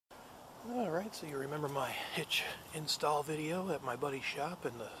Alright, so you remember my hitch install video at my buddy's shop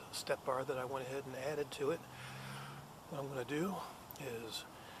and the step bar that I went ahead and added to it. What I'm going to do is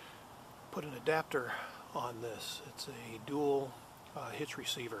put an adapter on this. It's a dual hitch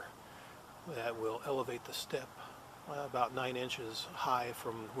receiver that will elevate the step about 9 inches high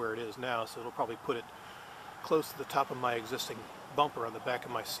from where it is now, so it'll probably put it close to the top of my existing bumper on the back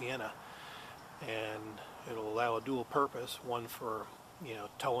of my Sienna, and it'll allow a dual purpose, one for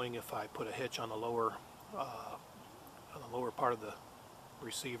towing if I put a hitch on the lower part of the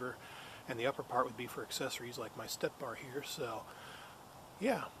receiver, and the upper part would be for accessories like my step bar here. So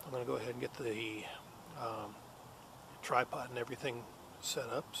yeah, I'm going to go ahead and get the tripod and everything set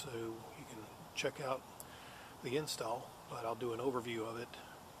up so you can check out the install, but I'll do an overview of it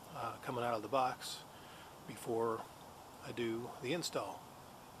coming out of the box before I do the install.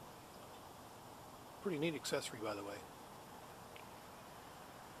 Pretty neat accessory, by the way.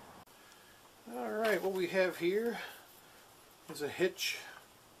 Alright, what we have here is a hitch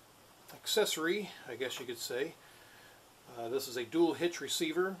accessory, I guess you could say. This is a dual hitch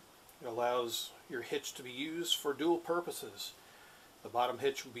receiver. It allows your hitch to be used for dual purposes. The bottom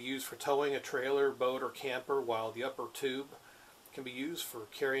hitch will be used for towing a trailer, boat, or camper, while the upper tube can be used for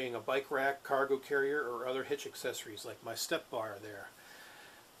carrying a bike rack, cargo carrier, or other hitch accessories like my step bar there.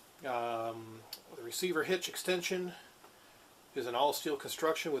 The receiver hitch extension is an all-steel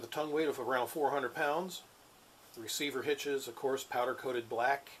construction with a tongue weight of around 400 pounds. The receiver hitch is, of course, powder-coated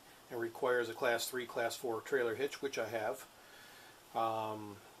black and requires a Class 3, Class 4 trailer hitch, which I have.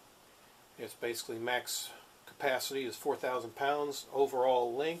 It's basically max capacity is 4,000 pounds.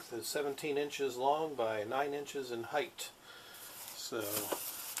 Overall length is 17 inches long by 9 inches in height. So,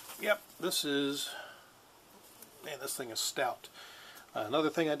 yep, this is, man, this thing is stout. Another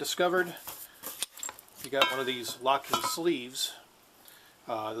thing I discovered, you got one of these locking sleeves.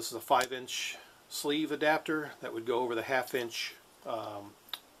 This is a 5-inch sleeve adapter that would go over the 1/2-inch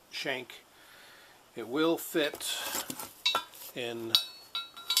shank. It will fit in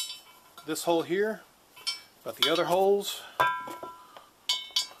this hole here, but the other holes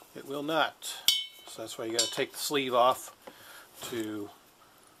it will not. So that's why you got to take the sleeve off to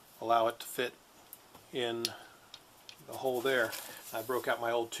allow it to fit in the hole there. I broke out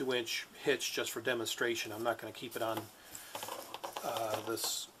my old 2-inch hitch just for demonstration. I'm not going to keep it on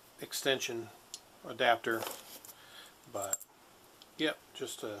this extension adapter, but yep,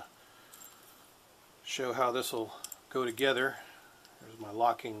 just to show how this will go together. There's my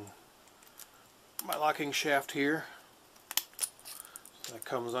locking shaft here. So that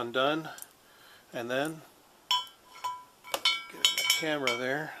comes undone, and then get in the camera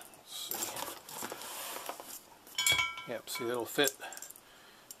there. Let's see. Yep, see, it'll fit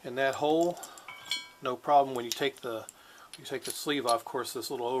in that hole, no problem. When you take the sleeve off, of course,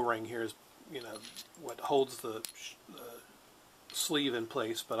 this little O-ring here is what holds the sleeve in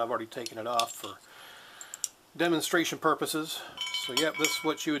place, but I've already taken it off for demonstration purposes. So yep, this is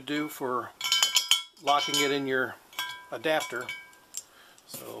what you would do for locking it in your adapter.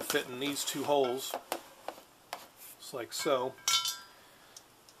 So it'll fit in these two holes, just like so.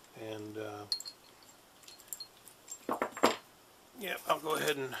 And yep, I'll go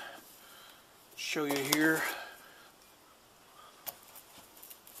ahead and show you here.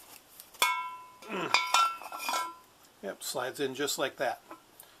 Yep, slides in just like that.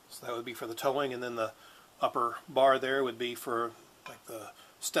 So that would be for the towing, and then the upper bar there would be for like the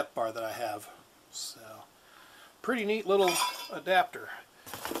step bar that I have. So pretty neat little adapter.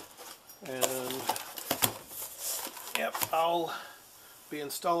 And yep, I'll be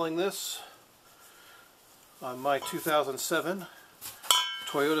installing this on my 2007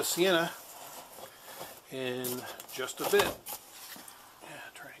 Toyota Sienna in just a bit. Yeah,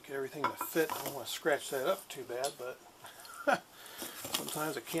 trying to get everything to fit. I don't want to scratch that up too bad, but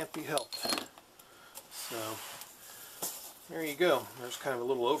sometimes it can't be helped. So there you go. There's kind of a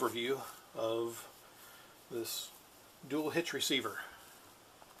little overview of this dual hitch receiver.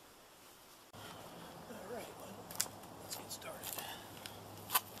 Alright, well, let's get started.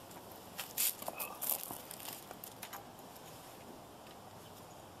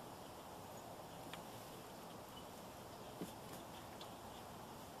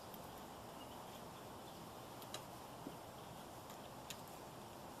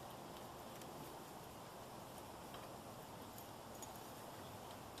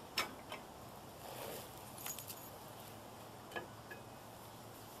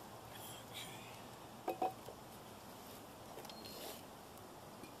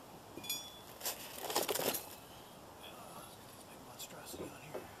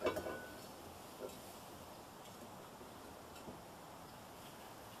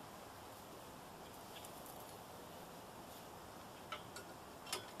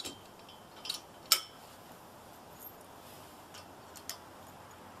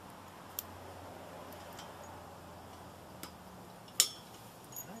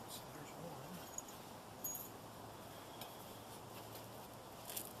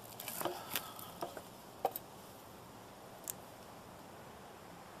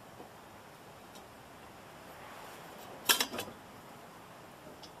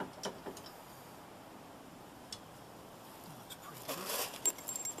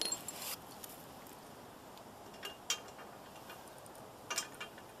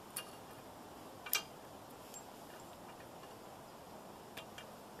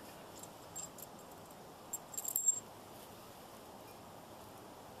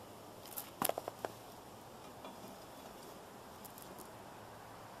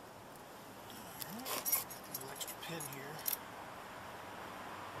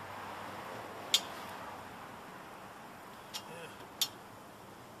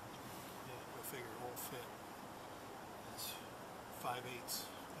 5/8,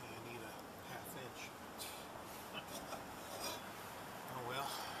 and you need a 1/2 inch. Oh well,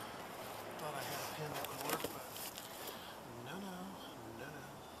 thought I had a pin that would work, but no.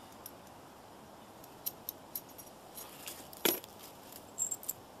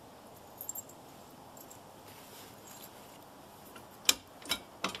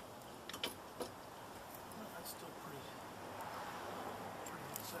 That's still pretty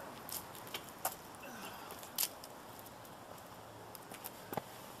good set.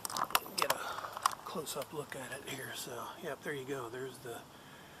 Get a close-up look at it here. So, yep, there you go. There's the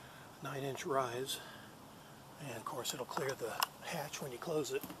 9-inch rise, and of course it'll clear the hatch when you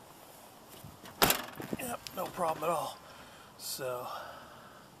close it. Yep, no problem at all. So,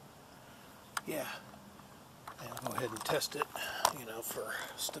 yeah, and I'll go ahead and test it, you know, for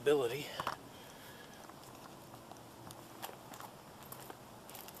stability.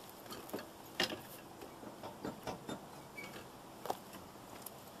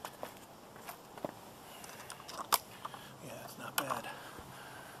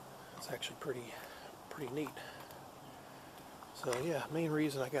 Actually pretty neat. So yeah, main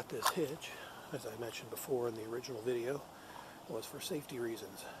reason I got this hitch, as I mentioned before in the original video, was for safety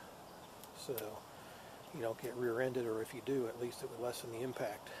reasons. So you don't get rear-ended, or if you do, at least it would lessen the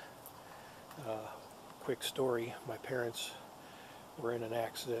impact. Quick story, my parents were in an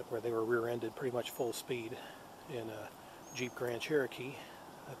accident where they were rear-ended pretty much full speed in a Jeep Grand Cherokee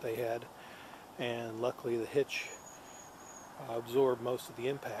that they had, and luckily the hitch absorbed most of the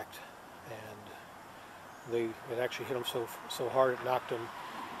impact, and it actually hit them so hard it knocked them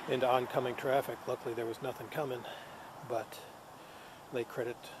into oncoming traffic. Luckily there was nothing coming, but they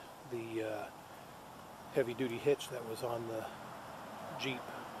credit the heavy-duty hitch that was on the Jeep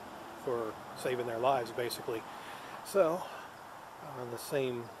for saving their lives, basically. So on the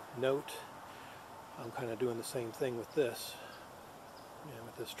same note, I'm kind of doing the same thing with this.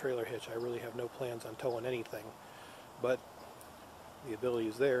 With this trailer hitch, I really have no plans on towing anything, but the ability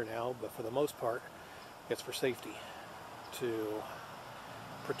is there now. But for the most part, it's for safety, to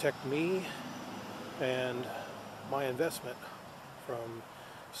protect me and my investment from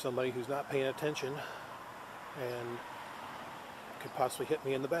somebody who's not paying attention and could possibly hit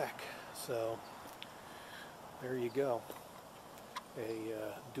me in the back. So there you go, a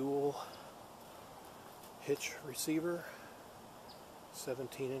dual hitch receiver,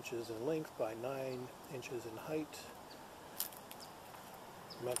 17 inches in length by 9 inches in height,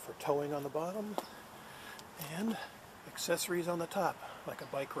 meant for towing on the bottom, and accessories on the top, like a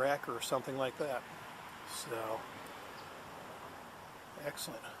bike rack or something like that. So,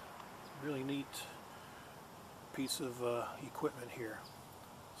 excellent. Really neat piece of equipment here.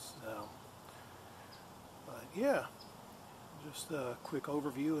 So, but yeah, just a quick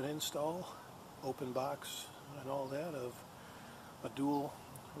overview and install, open box and all that of a dual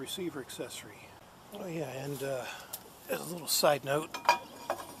receiver accessory. Oh yeah, and as a little side note,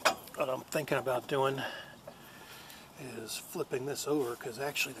 what I'm thinking about doing is flipping this over, because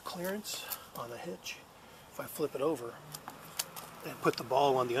actually the clearance on the hitch, if I flip it over and put the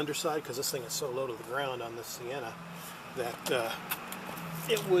ball on the underside, because this thing is so low to the ground on this Sienna, that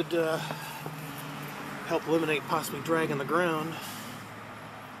it would help eliminate possibly dragging the ground,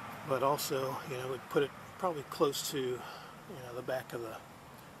 but also, it would put it probably close to the back of the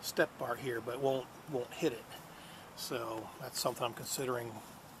step bar here, but won't hit it. So that's something I'm considering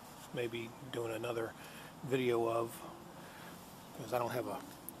maybe doing another video of, because I don't have a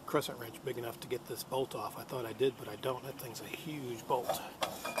crescent wrench big enough to get this bolt off. I thought I did, but I don't. That thing's a huge bolt.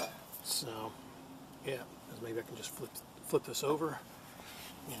 So yeah, because maybe I can just flip this over,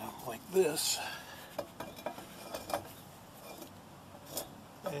 like this,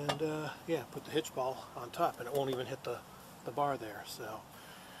 and yeah, put the hitch ball on top, and it won't even hit the bar there. So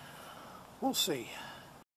we'll see.